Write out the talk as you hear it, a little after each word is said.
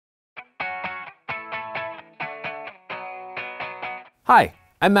Hi,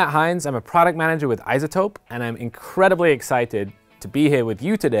 I'm Matt Hines. I'm a product manager with iZotope, and I'm incredibly excited to be here with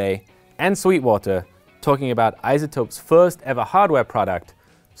you today and Sweetwater talking about iZotope's first ever hardware product,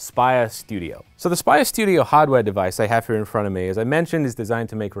 Spire Studio. So the Spire Studio hardware device I have here in front of me, as I mentioned, is designed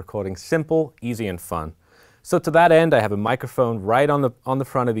to make recording simple, easy, and fun. So to that end, I have a microphone right on the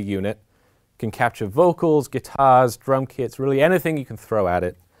front of the unit. It can capture vocals, guitars, drum kits, really anything you can throw at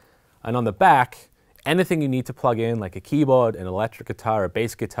it. And on the back, anything you need to plug in, like a keyboard, an electric guitar, a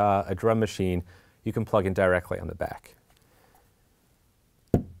bass guitar, a drum machine, you can plug in directly on the back.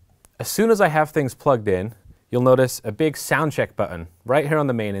 As soon as I have things plugged in, you'll notice a big Soundcheck button right here on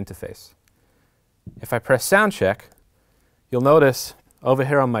the main interface. If I press Soundcheck, you'll notice over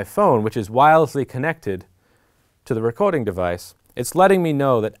here on my phone, which is wirelessly connected to the recording device, it's letting me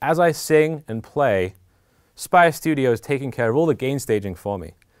know that as I sing and play, Spire Studio is taking care of all the gain staging for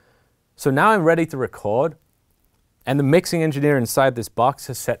me. So now I'm ready to record, and the mixing engineer inside this box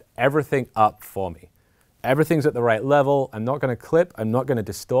has set everything up for me. Everything's at the right level. I'm not going to clip, I'm not going to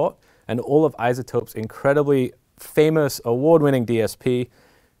distort, and all of iZotope's incredibly famous, award-winning DSP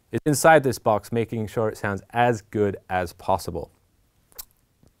is inside this box, making sure it sounds as good as possible.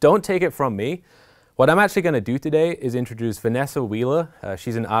 Don't take it from me. What I'm actually going to do today is introduce Vanessa Wheeler.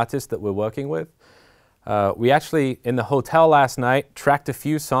 She's an artist that we're working with. We actually, in the hotel last night, tracked a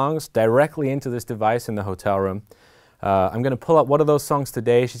few songs directly into this device in the hotel room. I'm going to pull up one of those songs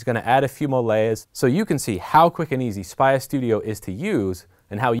today. She's going to add a few more layers so you can see how quick and easy Spire Studio is to use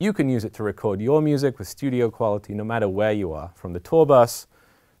and how you can use it to record your music with studio quality no matter where you are, from the tour bus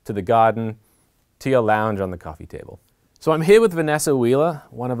to the garden to your lounge on the coffee table. So I'm here with Vanessa Wheeler,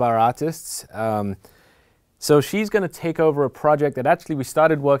 one of our artists. So she's going to take over a project that actually we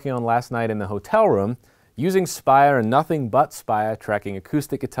started working on last night in the hotel room, using Spire and nothing but Spire, tracking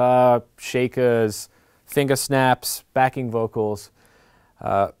acoustic guitar, shakers, finger snaps, backing vocals.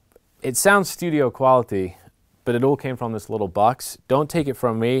 It sounds studio quality, but it all came from this little box. Don't take it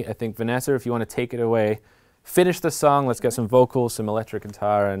from me. I think, Vanessa, if you want to take it away, finish the song, let's get some vocals, some electric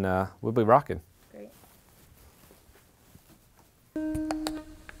guitar, and we'll be rocking.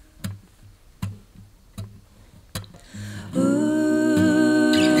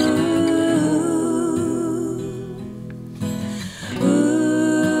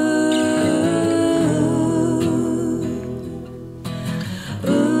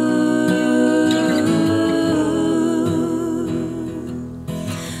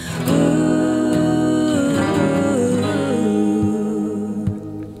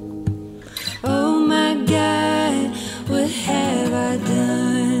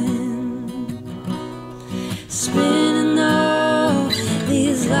 Spinning all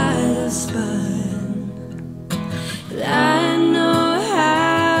these lives of spun, but I know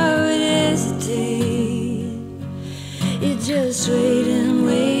how it is to take. You just wait and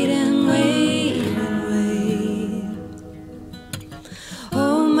wait and wait and wait.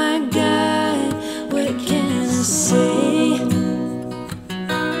 Oh my God, what can I say?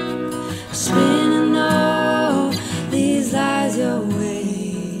 Spinning all these lies your way.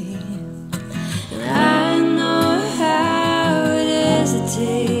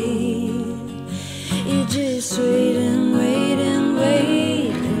 You just wait and wait and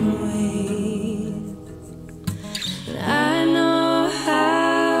wait and wait. And I know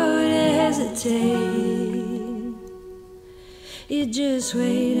how to hesitate. You just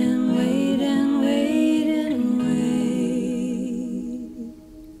wait and wait and wait and wait.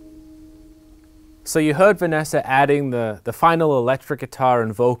 So you heard Vanessa adding the final electric guitar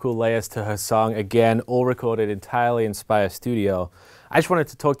and vocal layers to her song, again, all recorded entirely in Spire Studio. I just wanted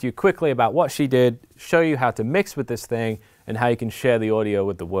to talk to you quickly about what she did, show you how to mix with this thing, and how you can share the audio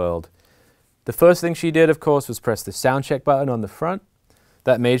with the world. The first thing she did, of course, was press the Soundcheck button on the front.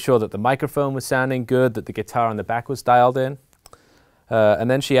 That made sure that the microphone was sounding good, that the guitar on the back was dialed in. And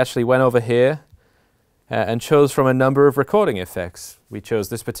then she actually went over here and chose from a number of recording effects. We chose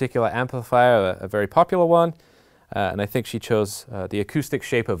this particular amplifier, a very popular one, and I think she chose the acoustic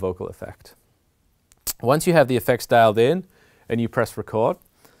shaper vocal effect. Once you have the effects dialed in, and you press record,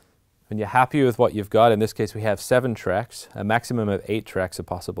 and you're happy with what you've got, in this case we have 7 tracks, a maximum of 8 tracks are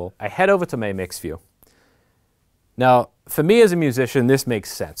possible, I head over to my mix view. Now, for me as a musician, this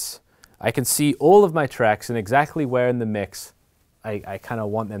makes sense. I can see all of my tracks and exactly where in the mix I kind of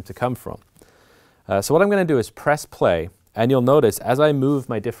want them to come from. So what I'm going to do is press play, and you'll notice as I move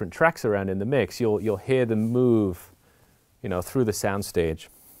my different tracks around in the mix, you'll hear them move, through the soundstage.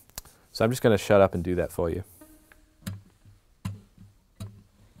 So I'm just going to shut up and do that for you.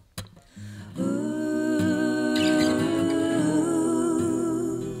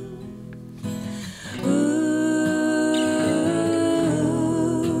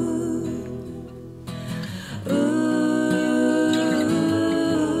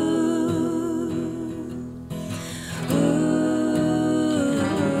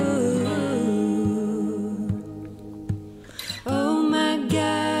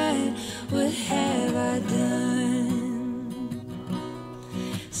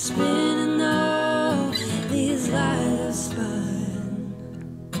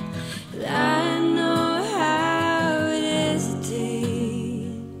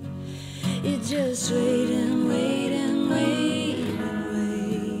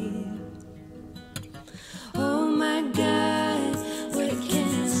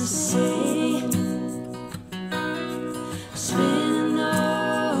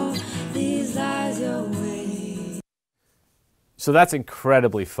 So that's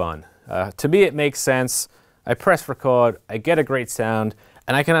incredibly fun. To me, it makes sense. I press record, I get a great sound,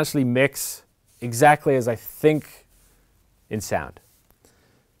 and I can actually mix exactly as I think in sound.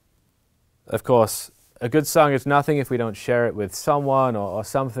 Of course, a good song is nothing if we don't share it with someone or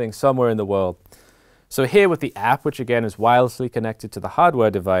something somewhere in the world. So here with the app, which again is wirelessly connected to the hardware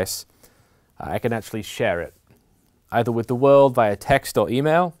device, I can actually share it, either with the world via text or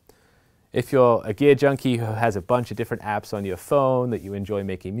email. If you're a gear junkie who has a bunch of different apps on your phone that you enjoy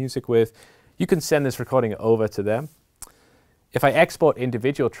making music with, you can send this recording over to them. If I export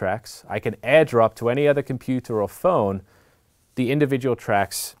individual tracks, I can airdrop to any other computer or phone the individual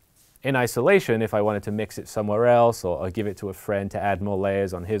tracks in isolation if I wanted to mix it somewhere else or give it to a friend to add more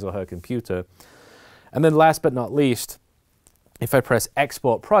layers on his or her computer. And then last but not least, if I press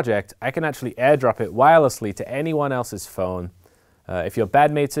export project, I can actually airdrop it wirelessly to anyone else's phone. If your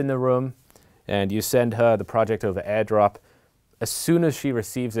bandmate's in the room and you send her the project over airdrop, as soon as she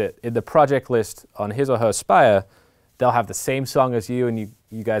receives it in the project list on his or her Spire, they'll have the same song as you, and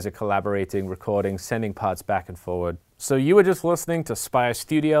you guys are collaborating, recording, sending parts back and forward. So you were just listening to Spire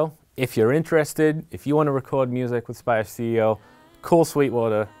Studio. If you're interested, if you want to record music with Spire Studio, call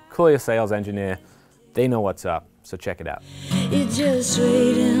Sweetwater, call your sales engineer. They know what's up, so check it out. You just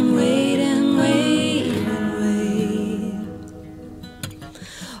wait and wait and wait and wait.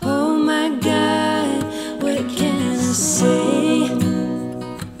 Oh my God, what can I say?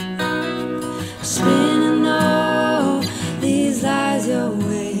 Spinning all these lies your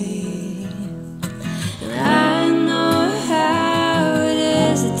way, and I know how to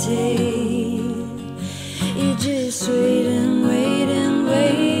hesitate. You just wait and wait and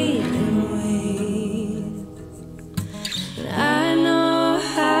wait and wait, and I know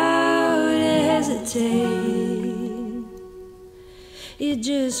how to hesitate. You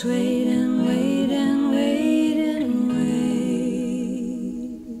just wait and